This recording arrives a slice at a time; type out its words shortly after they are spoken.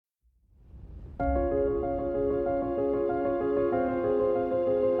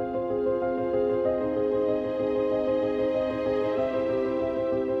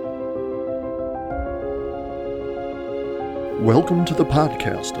Welcome to the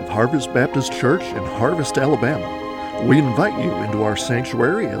podcast of Harvest Baptist Church in Harvest, Alabama. We invite you into our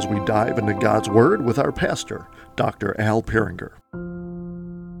sanctuary as we dive into God's Word with our pastor, Dr. Al Peringer.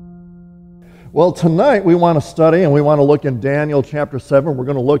 Well, tonight we want to study and we want to look in Daniel chapter 7. We're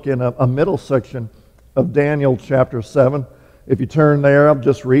going to look in a middle section of Daniel chapter 7. If you turn there, I'll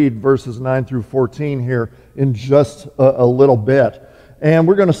just read verses 9 through 14 here in just a little bit. And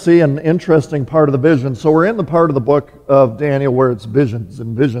we're going to see an interesting part of the vision. So we're in the part of the book of Daniel where it's visions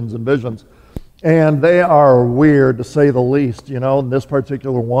and visions and visions. And they are weird, to say the least. You know, this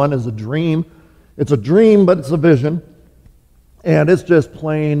particular one is a dream. It's a dream, but it's a vision. And it's just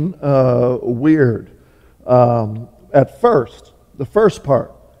plain weird at first, the first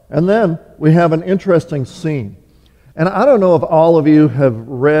part. And then we have an interesting scene. And I don't know if all of you have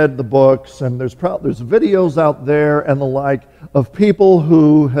read the books, and there's videos out there and the like of people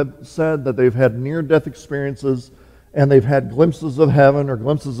who have said that they've had near-death experiences and they've had glimpses of heaven or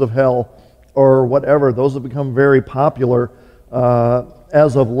glimpses of hell or whatever. Those have become very popular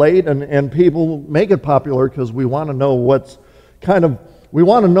as of late, and people make it popular because we want to know we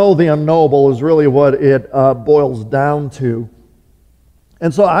want to know the unknowable is really what it boils down to.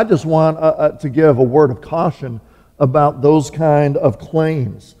 And so I just want to give a word of caution about those kind of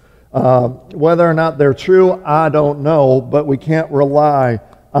claims. Whether or not they're true, I don't know, but we can't rely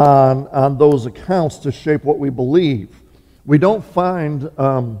on those accounts to shape what we believe. We don't find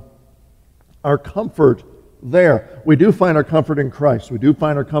our comfort there. We do find our comfort in Christ. We do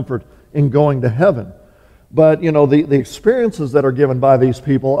find our comfort in going to heaven. But, you know, the experiences that are given by these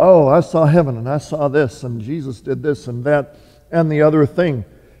people, oh, I saw heaven and I saw this and Jesus did this and that and the other thing.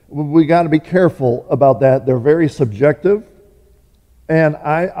 We got to be careful about that. They're very subjective. And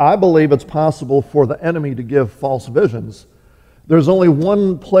I believe it's possible for the enemy to give false visions. There's only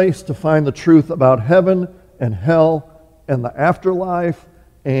one place to find the truth about heaven and hell and the afterlife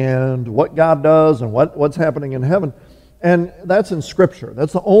and what God does and what's happening in heaven. And that's in Scripture.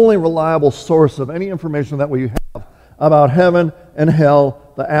 That's the only reliable source of any information that we have about heaven and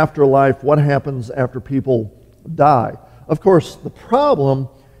hell, the afterlife, what happens after people die. Of course, the problem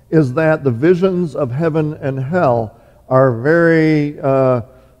is that the visions of heaven and hell are very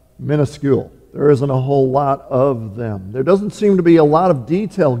minuscule. There isn't a whole lot of them. There doesn't seem to be a lot of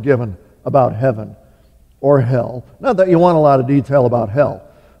detail given about heaven or hell. Not that you want a lot of detail about hell,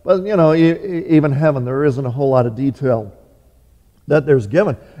 but you know, even heaven, there isn't a whole lot of detail that there's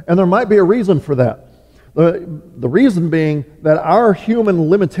given. And there might be a reason for that. The reason being that our human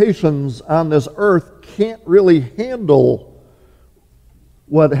limitations on this earth can't really handle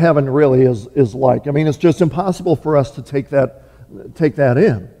what heaven really is like. I mean, it's just impossible for us to take that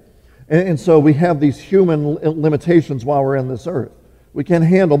in. And so we have these human limitations while we're in this earth. We can't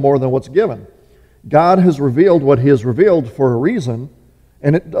handle more than what's given. God has revealed what He has revealed for a reason,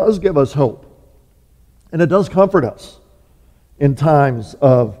 and it does give us hope. And it does comfort us in times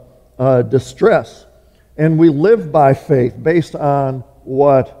of distress. And we live by faith based on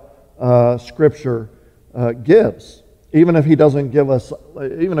what Scripture gives. Even if God doesn't give us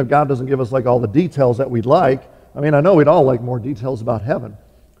like all the details that we'd like. I mean, I know we'd all like more details about heaven.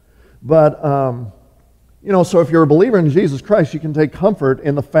 But, so if you're a believer in Jesus Christ, you can take comfort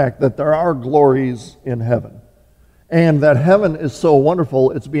in the fact that there are glories in heaven. And that heaven is so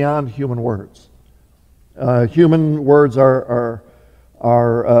wonderful, it's beyond human words. Human words are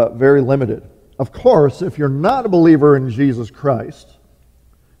very limited. Of course, if you're not a believer in Jesus Christ,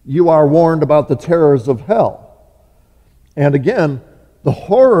 you are warned about the terrors of hell. And again, the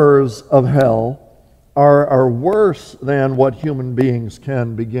horrors of hell are worse than what human beings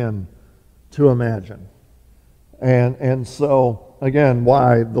can begin to imagine. And so, again,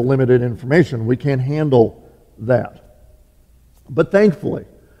 why the limited information? We can't handle that. But thankfully,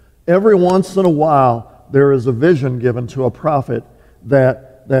 every once in a while, there is a vision given to a prophet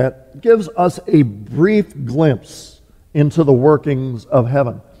that gives us a brief glimpse into the workings of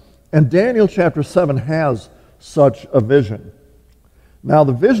heaven. And Daniel chapter 7 has such a vision. Now,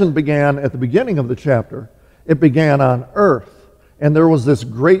 the vision began at the beginning of the chapter. It began on earth, and there was this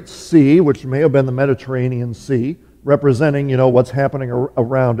great sea, which may have been the Mediterranean Sea, representing, what's happening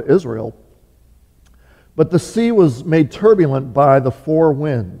around Israel. But the sea was made turbulent by the four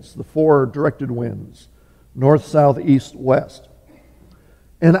winds, the four directed winds, north, south, east, west.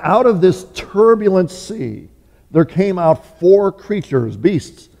 And out of this turbulent sea, there came out four creatures,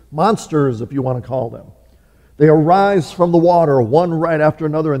 beasts, monsters, if you want to call them. They arise from the water, one right after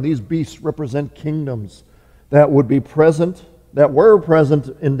another, and these beasts represent kingdoms that were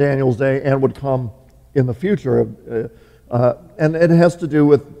present in Daniel's day and would come in the future. And it has to do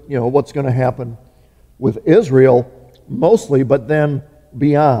with, what's going to happen with Israel mostly, but then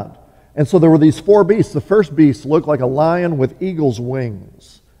beyond. And so there were these four beasts. The first beast looked like a lion with eagle's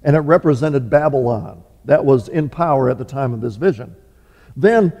wings, and it represented Babylon. That was in power at the time of this vision.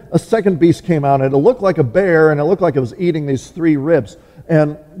 Then a second beast came out, and it looked like a bear, and it looked like it was eating these three ribs.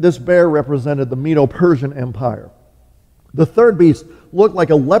 And this bear represented the Medo-Persian Empire. The third beast looked like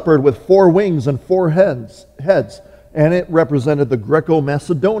a leopard with four wings and four heads, and it represented the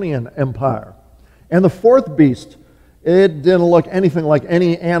Greco-Macedonian Empire. And the fourth beast, it didn't look anything like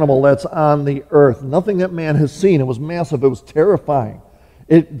any animal that's on the earth. Nothing that man has seen. It was massive. It was terrifying.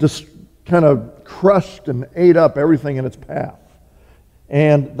 It just kind of crushed and ate up everything in its path.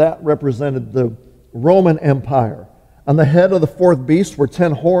 And that represented the Roman Empire. On the head of the fourth beast were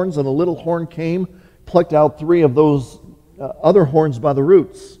 10 horns, and a little horn came, plucked out 3 of those other horns by the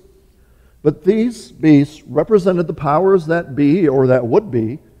roots. But these beasts represented the powers that be, or that would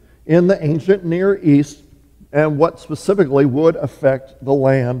be, in the ancient Near East, and what specifically would affect the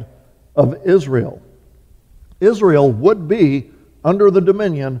land of Israel. Israel would be under the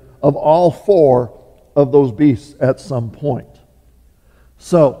dominion of all 4 of those beasts at some point.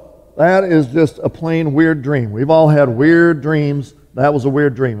 So, that is just a plain weird dream. We've all had weird dreams. That was a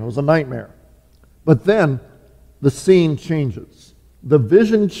weird dream. It was a nightmare. But then, the scene changes. The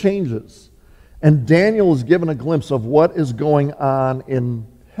vision changes. And Daniel is given a glimpse of what is going on in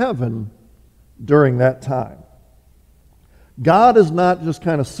heaven during that time. God is not just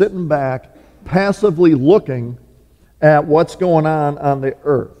kind of sitting back, passively looking at what's going on the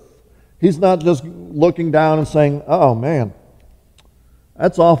earth. He's not just looking down and saying, oh man,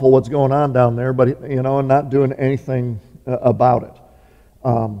 that's awful what's going on down there, but and not doing anything about it.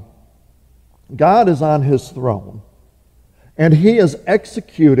 God is on his throne, and he is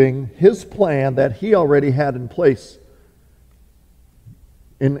executing his plan that he already had in place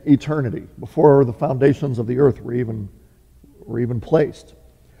in eternity, before the foundations of the earth were even placed.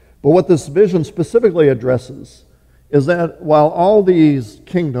 But what this vision specifically addresses is that while all these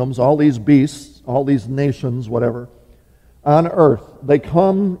kingdoms, all these beasts, all these nations, whatever, on earth, they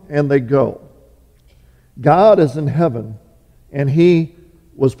come and they go, God is in heaven, and he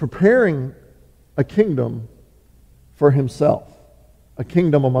was preparing a kingdom for himself, a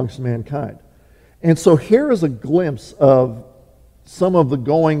kingdom amongst mankind. And so here is a glimpse of some of the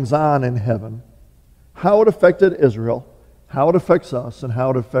goings-on in heaven, how it affected Israel, how it affects us, and how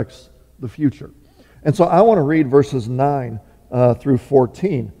it affects the future. And so I want to read verses 9 through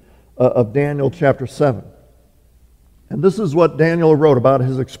 14 of Daniel chapter 7. And this is what Daniel wrote about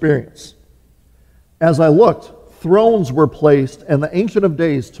his experience. As I looked, thrones were placed, and the Ancient of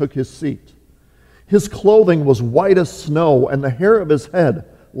Days took his seat. His clothing was white as snow, and the hair of his head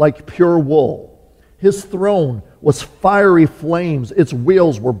like pure wool. His throne was fiery flames. Its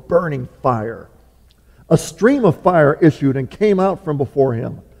wheels were burning fire. A stream of fire issued and came out from before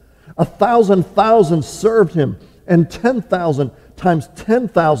him. 1,000,000 served him, and 10,000 times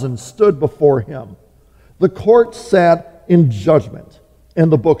 10,000 stood before him. The court sat in judgment,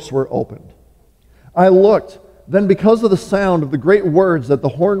 and the books were opened. I looked, then because of the sound of the great words that the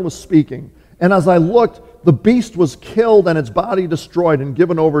horn was speaking, and as I looked, the beast was killed and its body destroyed and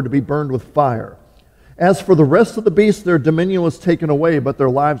given over to be burned with fire. As for the rest of the beasts, their dominion was taken away, but their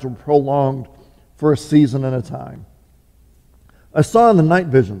lives were prolonged for a season and a time. I saw in the night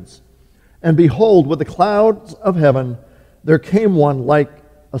visions, and behold, with the clouds of heaven, there came one like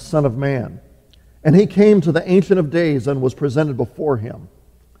a son of man. And he came to the Ancient of Days and was presented before him.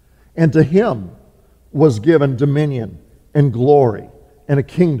 And to him was given dominion and glory and a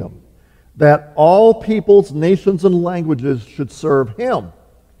kingdom, that all peoples, nations, and languages should serve him.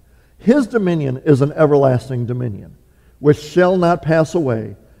 His dominion is an everlasting dominion, which shall not pass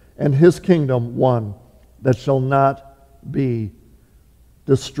away, and his kingdom one that shall not be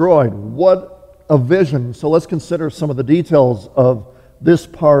destroyed. What a vision. So let's consider some of the details of this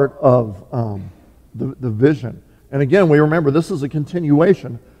part of the vision. And again, we remember this is a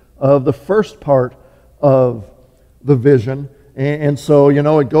continuation of the first part of the vision. And so,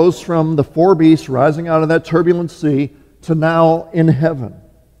 it goes from the 4 beasts rising out of that turbulent sea to now in heaven.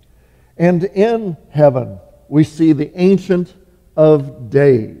 And in heaven, we see the Ancient of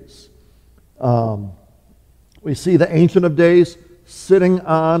Days. We see the Ancient of Days sitting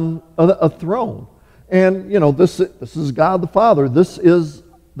on a throne. And, this is God the Father. This is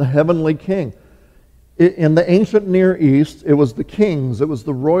the heavenly King. In the ancient Near East, it was the kings, it was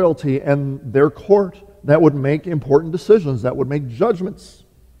the royalty and their court that would make important decisions, that would make judgments.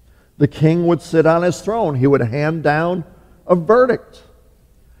 The king would sit on his throne. He would hand down a verdict.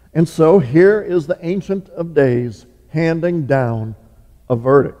 And so here is the Ancient of Days handing down a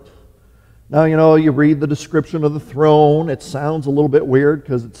verdict. Now, you read the description of the throne. It sounds a little bit weird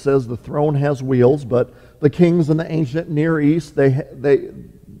because it says the throne has wheels, but the kings in the ancient Near East, they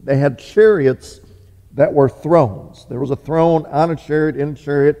had chariots that were thrones. There was a throne on a chariot, in a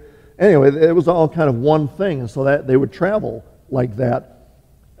chariot. Anyway, it was all kind of one thing, and so that they would travel like that,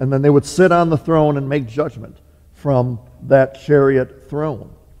 and then they would sit on the throne and make judgment from that chariot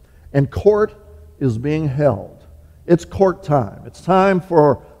throne. And court is being held. It's court time. It's time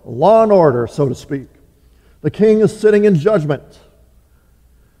for law and order, so to speak. The king is sitting in judgment.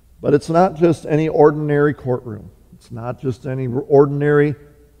 But it's not just any ordinary courtroom. It's not just any ordinary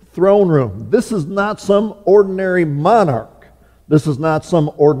throne room. This is not some ordinary monarch. This is not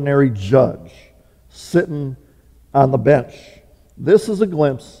some ordinary judge sitting on the bench. This is a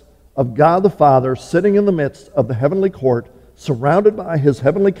glimpse of God the Father sitting in the midst of the heavenly court, surrounded by his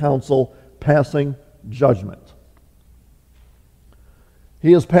heavenly council, passing judgment.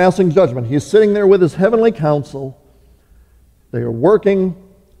 He is passing judgment. He is sitting there with his heavenly council. They are working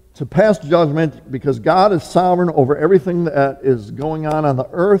to pass judgment because God is sovereign over everything that is going on the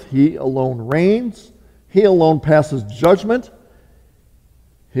earth. He alone reigns. He alone passes judgment.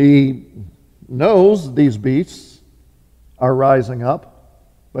 He knows these beasts are rising up,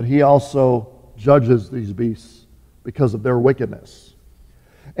 but he also judges these beasts because of their wickedness.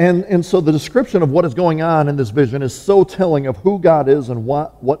 And so the description of what is going on in this vision is so telling of who God is and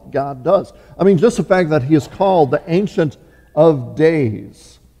what God does. I mean, just the fact that he is called the Ancient of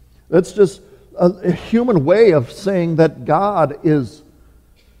Days. That's just a human way of saying that God is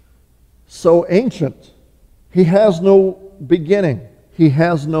so ancient. He has no beginning. He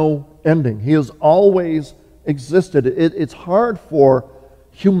has no ending. He has always existed. It's hard for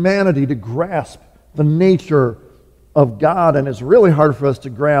humanity to grasp the nature of God, and it's really hard for us to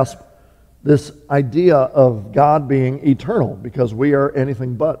grasp this idea of God being eternal, because we are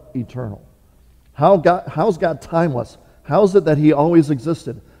anything but eternal. How's God timeless? How is it that he always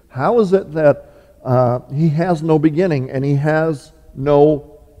existed? How is it that he has no beginning and he has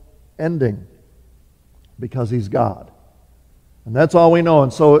no ending? Because he's God. And that's all we know.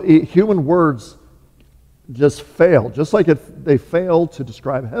 And so human words just fail. Just like they fail to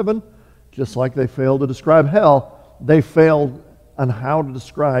describe heaven, just like they fail to describe hell, they failed on how to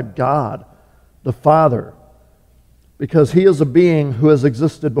describe God, the Father, because he is a being who has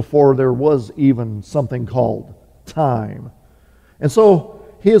existed before there was even something called time. And so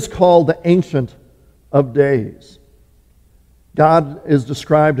he is called the Ancient of Days. God is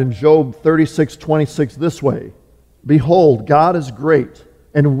described in Job 36:26 this way: "Behold, God is great,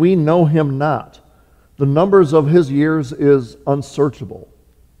 and we know him not. The numbers of his years is unsearchable."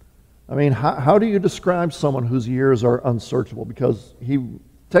 I mean, how do you describe someone whose years are unsearchable? Because he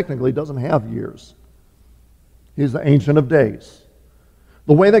technically doesn't have years. He's the Ancient of Days.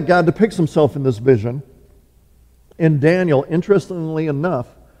 The way that God depicts himself in this vision, in Daniel, interestingly enough,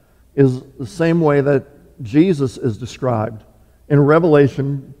 is the same way that Jesus is described in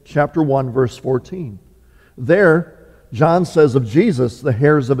Revelation chapter 1, verse 14. There, John says of Jesus, the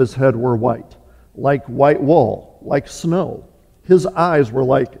hairs of his head were white, like white wool, like snow. His eyes were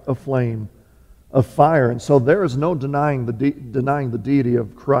like a flame of fire. And so there is no denying the deity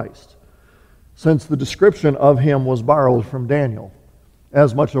of Christ, since the description of him was borrowed from Daniel,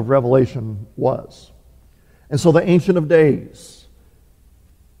 as much of Revelation was. And so the Ancient of Days,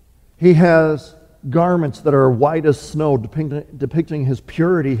 he has garments that are white as snow, depicting his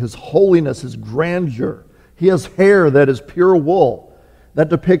purity, his holiness, his grandeur. He has hair that is pure wool, that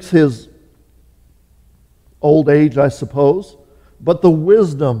depicts his old age, I suppose, but the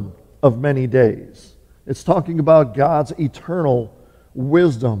wisdom of many days. It's talking about God's eternal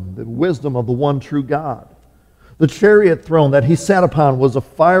wisdom, the wisdom of the one true God. The chariot throne that he sat upon was a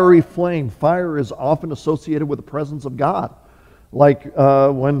fiery flame. Fire is often associated with the presence of God. Like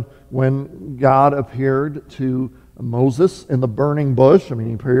when God appeared to Moses in the burning bush. I mean,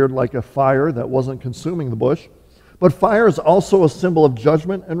 he appeared like a fire that wasn't consuming the bush. But fire is also a symbol of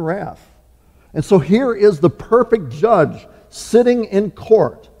judgment and wrath. And so here is the perfect judge sitting in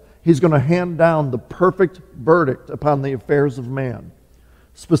court. He's going to hand down the perfect verdict upon the affairs of man,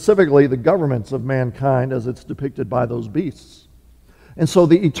 specifically the governments of mankind as it's depicted by those beasts. And so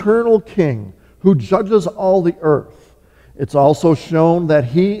the eternal king who judges all the earth, it's also shown that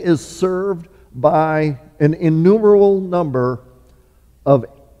he is served by an innumerable number of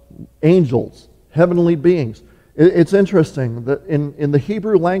angels, heavenly beings. It's interesting that in the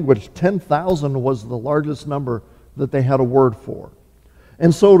Hebrew language, 10,000 was the largest number that they had a word for.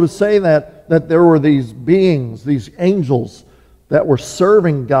 And so to say that there were these beings, these angels that were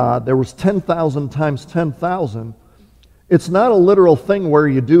serving God, there was 10,000 times 10,000, it's not a literal thing where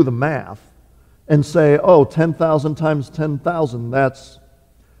you do the math. and say, oh, 10,000 times 10,000,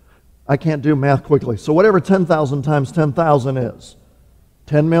 I can't do math quickly. So whatever 10,000 times 10,000 is,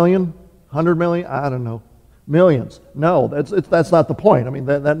 10 million, 100 million, I don't know, millions. No, that's not the point. I mean,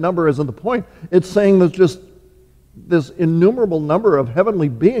 that number isn't the point. It's saying there's just this innumerable number of heavenly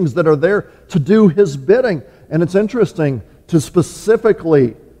beings that are there to do his bidding. And it's interesting to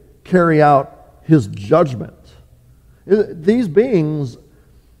specifically carry out his judgment. These beings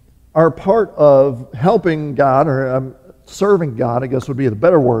are part of helping God, or serving God, I guess would be the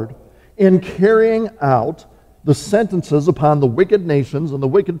better word, in carrying out the sentences upon the wicked nations and the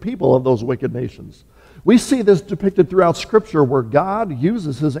wicked people of those wicked nations. We see this depicted throughout Scripture where God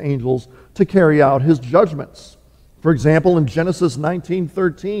uses his angels to carry out his judgments. For example, in Genesis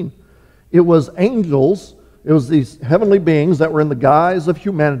 19:13, it was angels, it was these heavenly beings that were in the guise of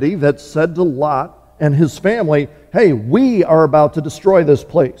humanity that said to Lot and his family, hey, we are about to destroy this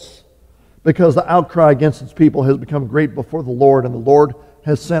place because the outcry against its people has become great before the Lord, and the Lord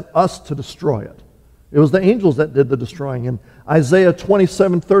has sent us to destroy it. It was the angels that did the destroying. In Isaiah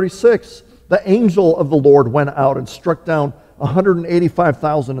 27:36, the angel of the Lord went out and struck down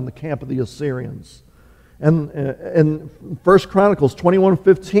 185,000 in the camp of the Assyrians. And in 1 Chronicles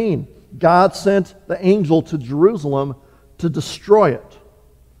 21:15, God sent the angel to Jerusalem to destroy it.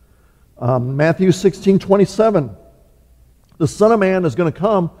 Matthew 16:27, the Son of Man is going to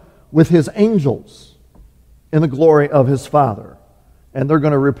come with his angels in the glory of his Father, and they're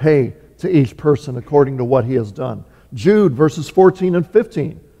going to repay to each person according to what he has done. Jude verses 14 and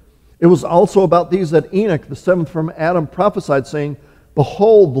 15. It was also about these that Enoch, the seventh from Adam, prophesied, saying,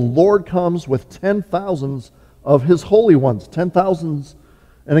 behold, the Lord comes with 10,000s of his holy ones. 10,000s.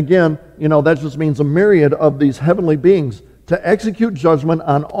 And again, that just means a myriad of these heavenly beings to execute judgment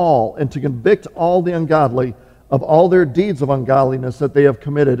on all and to convict all the ungodly of all their deeds of ungodliness that they have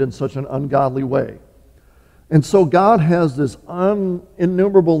committed in such an ungodly way. And so God has this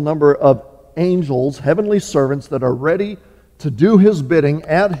innumerable number of angels, heavenly servants, that are ready to do his bidding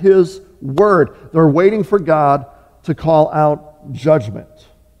at his word. They're waiting for God to call out judgment.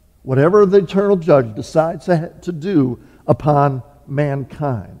 Whatever the eternal judge decides to do upon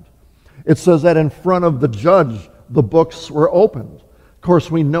mankind. It says that in front of the judge, the books were opened. Of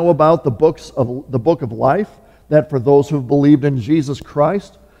course, we know about the book of life, that for those who have believed in Jesus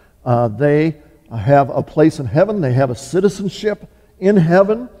Christ, they have a place in heaven. They have a citizenship in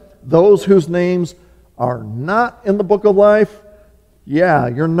heaven. Those whose names are not in the book of life,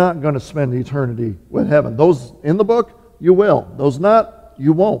 you're not going to spend eternity with heaven. Those in the book, you will. Those not,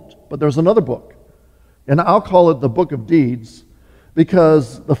 you won't. But there's another book. And I'll call it the book of deeds,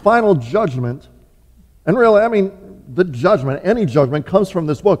 because the final judgment, and really, the judgment, any judgment, comes from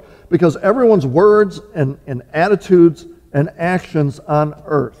this book, because everyone's words and attitudes and actions on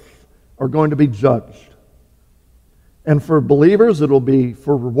earth are going to be judged. And for believers, it'll be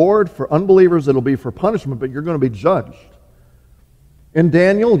for reward. For unbelievers, it'll be for punishment, but you're going to be judged. In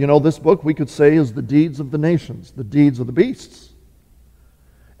Daniel, this book we could say is the deeds of the nations, the deeds of the beasts.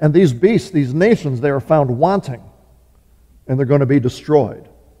 And these beasts, these nations, they are found wanting, and they're going to be destroyed.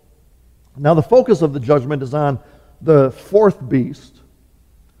 Now, the focus of the judgment is on the fourth beast.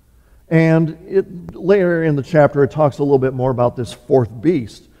 And later in the chapter, it talks a little bit more about this fourth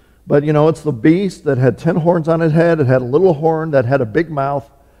beast. But, it's the beast that had 10 horns on its head. It had a little horn that had a big mouth.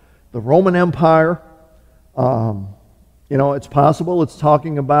 The Roman Empire, it's possible it's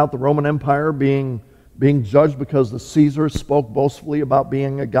talking about the Roman Empire being judged because the Caesars spoke boastfully about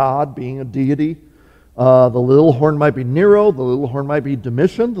being a god, being a deity. The little horn might be Nero. The little horn might be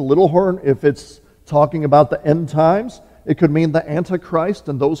Domitian. The little horn, if it's talking about the end times, it could mean the Antichrist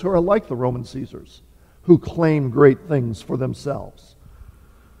and those who are like the Roman Caesars, who claim great things for themselves.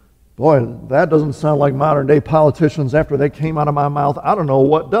 Boy, that doesn't sound like modern-day politicians after they came out of my mouth. I don't know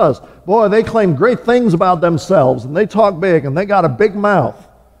what does. Boy, they claim great things about themselves, and they talk big, and they got a big mouth.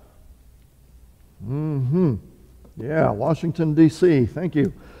 Yeah, Washington, D.C., thank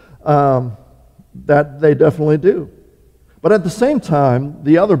you. That they definitely do. But at the same time,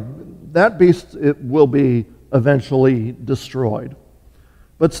 that beast, it will be eventually destroyed.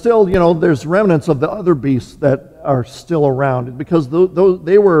 But still, there's remnants of the other beasts that are still around, because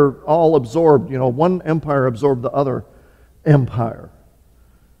they were all absorbed. One empire absorbed the other empire.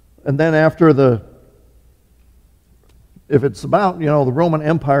 And then after if it's about, the Roman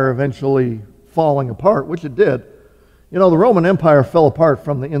Empire eventually falling apart, which it did, the Roman Empire fell apart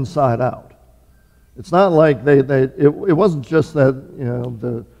from the inside out. It's not like it wasn't just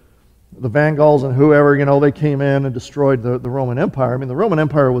that, the Vandals and whoever, they came in and destroyed the Roman Empire. The Roman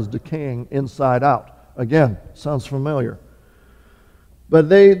Empire was decaying inside out. Again, sounds familiar. But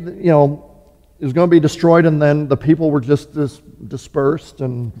is going to be destroyed, and then the people were just dispersed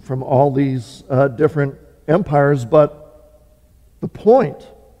and from all these different empires. But the point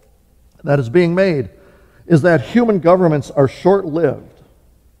that is being made is that human governments are short-lived,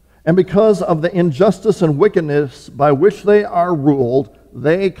 and because of the injustice and wickedness by which they are ruled,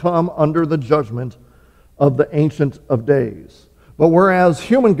 they come under the judgment of the Ancient of Days. But whereas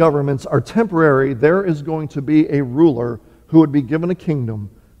human governments are temporary, there is going to be a ruler who would be given a kingdom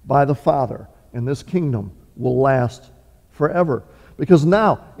by the Father, and this kingdom will last forever. Because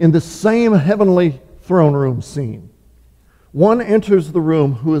now, in this same heavenly throne room scene, one enters the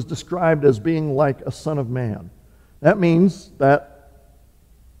room who is described as being like a son of man. That means that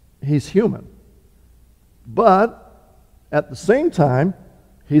he's human. But at the same time,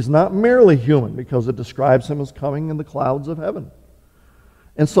 he's not merely human, because it describes him as coming in the clouds of heaven.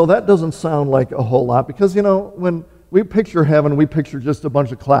 And so that doesn't sound like a whole lot, because, when we picture heaven, we picture just a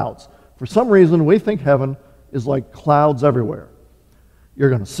bunch of clouds. For some reason, we think heaven is like clouds everywhere. You're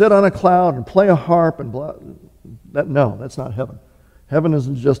going to sit on a cloud and play a harp and blah. No, that's not heaven. Heaven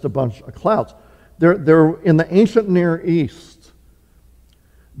isn't just a bunch of clouds. They're in the ancient Near East,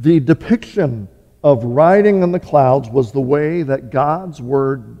 the depiction of riding on the clouds was the way that God's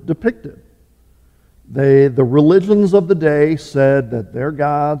Word depicted. The religions of the day said that their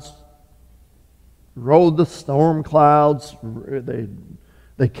gods rode the storm clouds,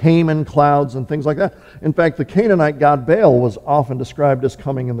 they came in clouds and things like that. In fact, the Canaanite god Baal was often described as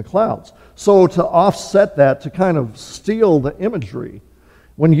coming in the clouds. So to offset that, to kind of steal the imagery,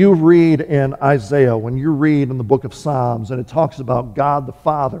 when you read in Isaiah, when you read in the book of Psalms, and it talks about God the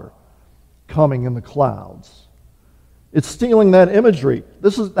Father coming in the clouds, it's stealing that imagery.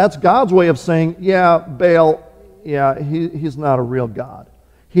 That's God's way of saying, yeah, Baal, he's not a real God.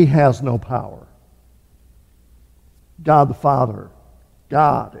 He has no power. God the Father,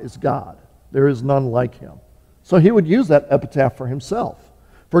 God is God. There is none like him. So he would use that epitaph for himself.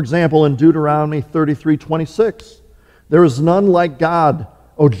 For example, in Deuteronomy 33:26, there is none like God,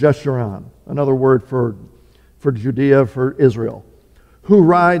 O Jeshurun, another word for Judea, for Israel, who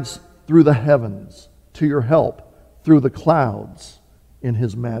rides through the heavens to your help through the clouds in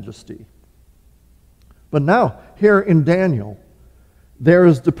his majesty. But now, here in Daniel, there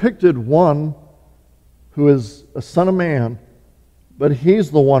is depicted one who is a son of man, but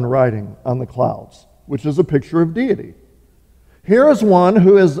he's the one riding on the clouds, which is a picture of deity. Here is one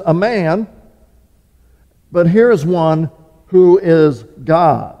who is a man, but here is one who is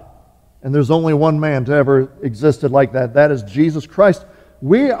God. And there's only one man to ever existed like that. That is Jesus Christ.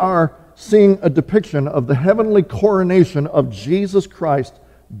 We are seeing a depiction of the heavenly coronation of Jesus Christ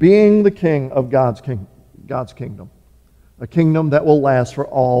being the king of God's kingdom. A kingdom that will last for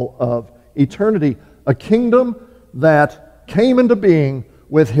all of eternity. A kingdom that came into being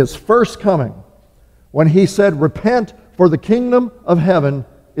with his first coming, when he said, repent, for the kingdom of heaven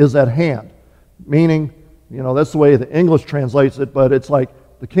is at hand. Meaning, that's the way the English translates it, but it's like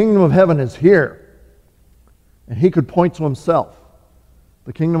the kingdom of heaven is here. And he could point to himself.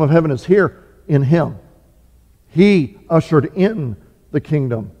 The kingdom of heaven is here in him. He ushered in the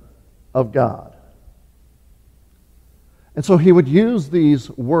kingdom of God. And so he would use these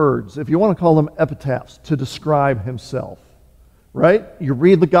words, if you want to call them epitaphs, to describe himself. Right? You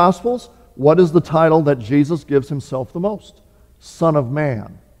read the Gospels, what is the title that Jesus gives himself the most? Son of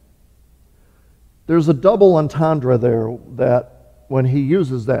Man. There's a double entendre there that when he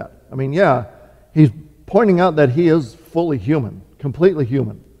uses that. He's pointing out that he is fully human, completely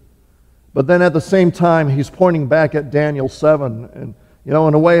human. But then at the same time, he's pointing back at Daniel 7, and, in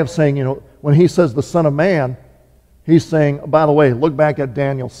a way of saying, when he says the Son of Man, he's saying, by the way, look back at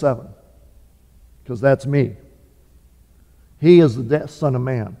Daniel 7, because that's me. He is the Son of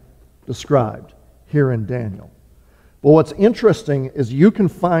Man described here in Daniel. But what's interesting is you can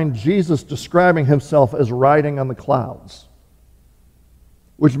find Jesus describing himself as riding on the clouds,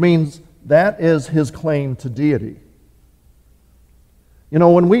 which means that is his claim to deity.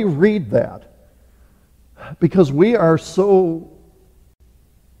 When we read that, because we are so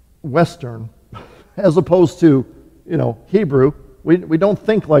Western, as opposed to, Hebrew, we don't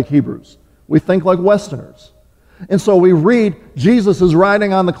think like Hebrews. We think like Westerners. And so we read, Jesus is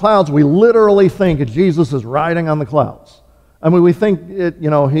riding on the clouds. We literally think Jesus is riding on the clouds. We think,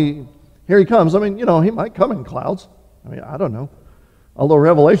 here he comes. He might come in clouds. I don't know. Although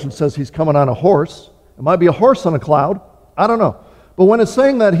Revelation says he's coming on a horse. It might be a horse on a cloud. I don't know. But when it's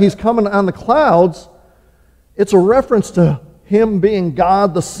saying that he's coming on the clouds, it's a reference to him being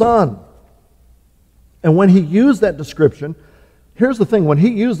God the Son. And when he used that description, here's the thing. When he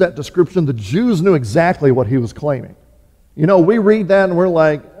used that description, the Jews knew exactly what he was claiming. You know, we read that and we're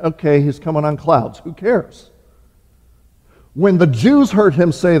like, okay, he's coming on clouds. Who cares? When the Jews heard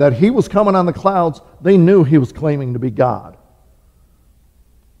him say that he was coming on the clouds, they knew he was claiming to be God.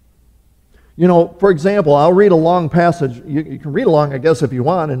 You know, for example, I'll read a long passage. You can read along, I guess, if you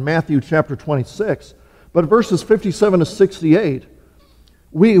want, in Matthew chapter 26. But verses 57 to 68,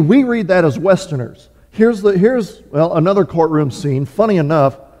 we read that as Westerners. Here's another courtroom scene, funny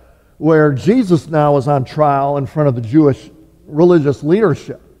enough, where Jesus now is on trial in front of the Jewish religious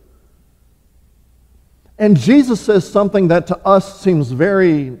leadership. And Jesus says something that to us seems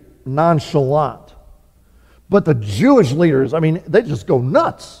very nonchalant. But the Jewish leaders, I mean, they just go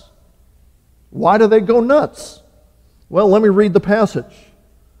nuts. Why do they go nuts? Well, let me read the passage.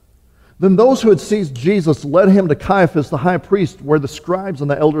 Then those who had seized Jesus led him to Caiaphas, the high priest, where the scribes and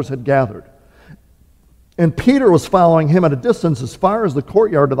the elders had gathered. And Peter was following him at a distance as far as the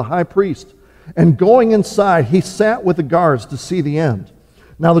courtyard of the high priest. And going inside, he sat with the guards to see the end.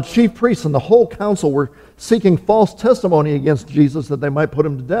 Now the chief priests and the whole council were seeking false testimony against Jesus that they might put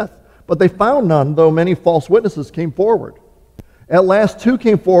him to death. But they found none, though many false witnesses came forward. At last 2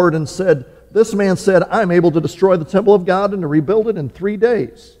 came forward and said, "This man said, I'm able to destroy the temple of God and to rebuild it in 3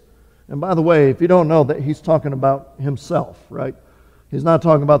 days." And by the way, if you don't know, that he's talking about himself, right? He's not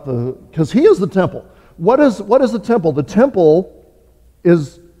talking about because he is the temple. What is the temple? The temple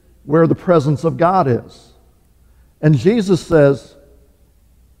is where the presence of God is. And Jesus says,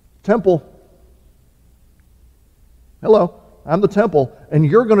 temple, hello, I'm the temple, and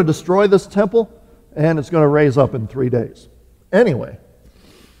you're going to destroy this temple, and it's going to raise up in 3 days. Anyway,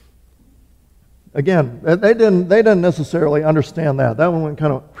 again, they didn't necessarily understand that. That one went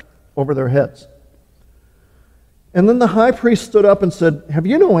kind of over their heads. And then the high priest stood up and said, "Have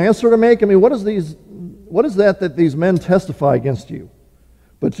you no answer to make? I mean, what is that these men testify against you?"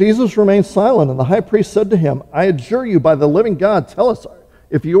 But Jesus remained silent, and the high priest said to him, "I adjure you by the living God, tell us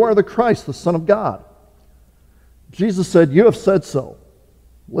if you are the Christ, the Son of God." Jesus said, "You have said so."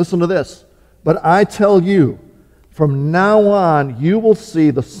 Listen to this. "But I tell you, from now on you will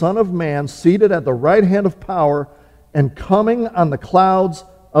see the Son of Man seated at the right hand of power and coming on the clouds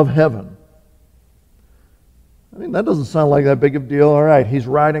of heaven." I mean, that doesn't sound like that big of a deal. All right, he's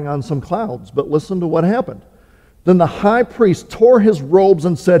riding on some clouds, but listen to what happened. Then the high priest tore his robes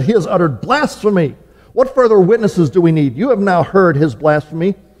and said, "He has uttered blasphemy. What further witnesses do we need? You have now heard his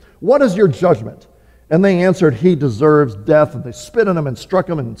blasphemy. What is your judgment?" And they answered, "He deserves death." And they spit on him and struck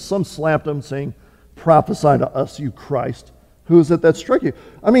him, and some slapped him, saying, "Prophesy to us, you Christ. Who is it that struck you?"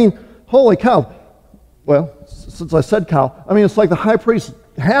 I mean, holy cow. Well, since I said cow, I mean, it's like the high priest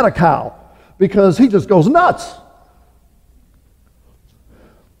had a cow, because he just goes nuts.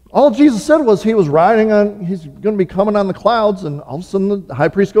 All Jesus said was he's going to be coming on the clouds, and all of a sudden the high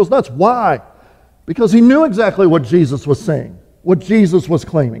priest goes nuts. Why? Because he knew exactly what Jesus was saying, what Jesus was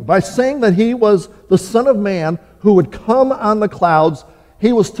claiming. By saying that he was the Son of Man who would come on the clouds,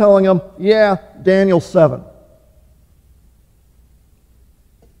 he was telling them, yeah, Daniel 7.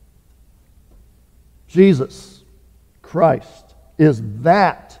 Jesus Christ is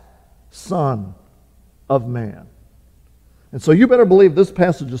that Son of Man. And so you better believe this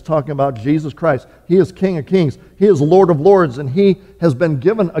passage is talking about Jesus Christ. He is King of Kings. He is Lord of Lords, and he has been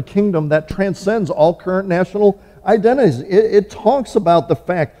given a kingdom that transcends all current national identities. It talks about the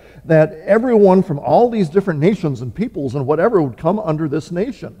fact that everyone from all these different nations and peoples and whatever would come under this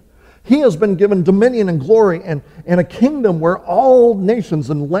nation. He has been given dominion and glory and a kingdom where all nations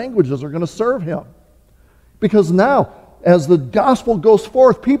and languages are going to serve him. Because now, as the gospel goes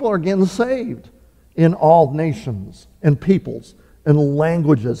forth, people are getting saved in all nations and peoples and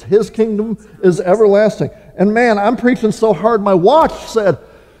languages. His kingdom is everlasting. And man, I'm preaching so hard, my watch said,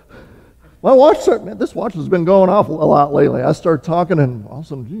 man, this watch has been going off a lot lately. I started talking and all of a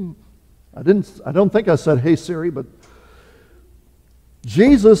sudden, I don't think I said, "Hey Siri," but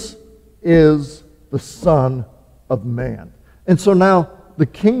Jesus is the Son of Man. And so now the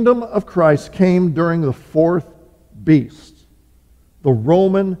kingdom of Christ came during the fourth beast, the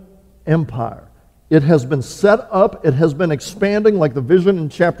Roman Empire. It has been set up, it has been expanding like the vision in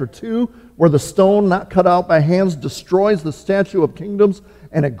chapter 2, where the stone not cut out by hands destroys the statue of kingdoms,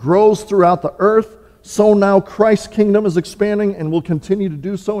 and it grows throughout the earth. So now Christ's kingdom is expanding and will continue to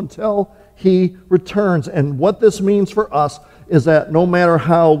do so until he returns. And what this means for us is that no matter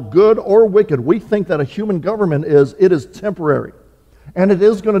how good or wicked we think that a human government is, it is temporary. And it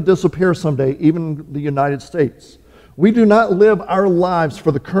is going to disappear someday, even the United States. We do not live our lives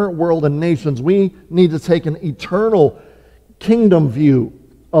for the current world and nations. We need to take an eternal kingdom view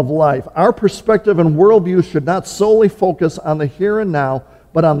of life. Our perspective and worldview should not solely focus on the here and now,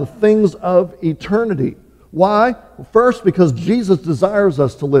 but on the things of eternity. Why? Well, first, because Jesus desires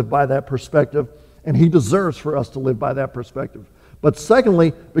us to live by that perspective, and he deserves for us to live by that perspective. But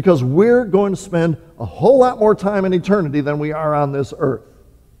secondly, because we're going to spend a whole lot more time in eternity than we are on this earth.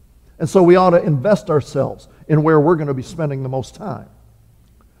 And so we ought to invest ourselves in where we're going to be spending the most time.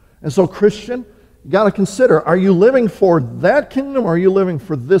 And so, Christian, you got to consider, are you living for that kingdom, or are you living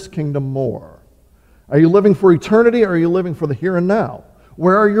for this kingdom more? Are you living for eternity, or are you living for the here and now?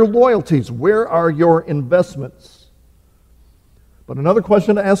 Where are your loyalties? Where are your investments? But another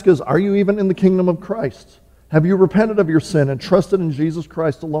question to ask is, are you even in the kingdom of Christ? Have you repented of your sin and trusted in Jesus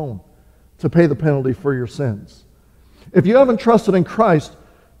Christ alone to pay the penalty for your sins? If you haven't trusted in Christ,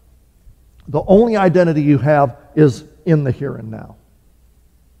 the only identity you have is in the here and now.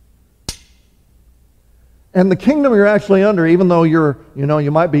 And the kingdom you're actually under, even though you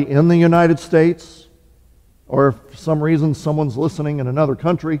might be in the United States, or if for some reason someone's listening in another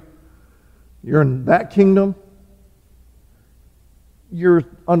country, you're in that kingdom, you're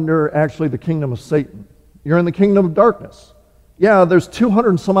under actually the kingdom of Satan. You're in the kingdom of darkness. Yeah, there's 200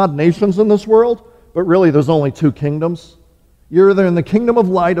 and some odd nations in this world, but really there's only two kingdoms. You're either in the kingdom of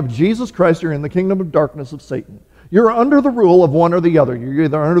light of Jesus Christ, or you're in the kingdom of darkness of Satan. You're under the rule of one or the other. You're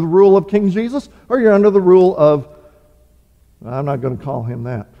either under the rule of King Jesus, or you're under the rule of, I'm not going to call him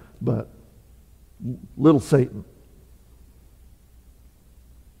that, but little Satan.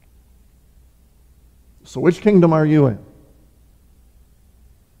 So which kingdom are you in?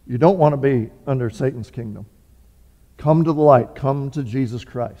 You don't want to be under Satan's kingdom. Come to the light. Come to Jesus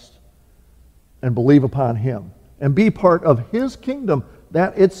Christ and believe upon him and be part of his kingdom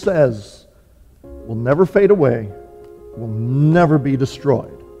that it says will never fade away, will never be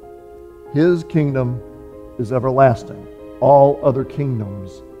destroyed. His kingdom is everlasting. All other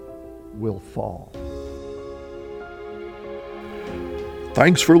kingdoms will fall.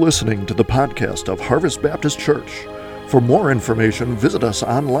 Thanks for listening to the podcast of Harvest Baptist Church. For more information, visit us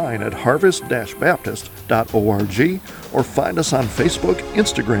online at harvest-baptist.org or find us on Facebook,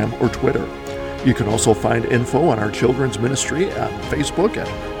 Instagram, or Twitter. You can also find info on our children's ministry on Facebook at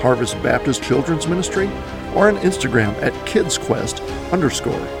Harvest Baptist Children's Ministry or on Instagram at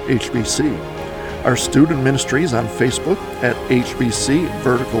kidsquest_HBC. Our student ministries on Facebook at HBC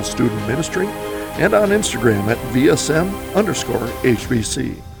Vertical Student Ministry and on Instagram at VSM_HBC.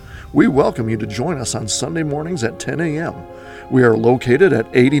 We welcome you to join us on Sunday mornings at 10 a.m. We are located at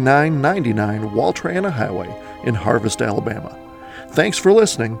 8999 Waltrana Highway in Harvest, Alabama. Thanks for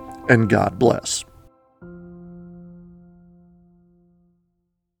listening, and God bless.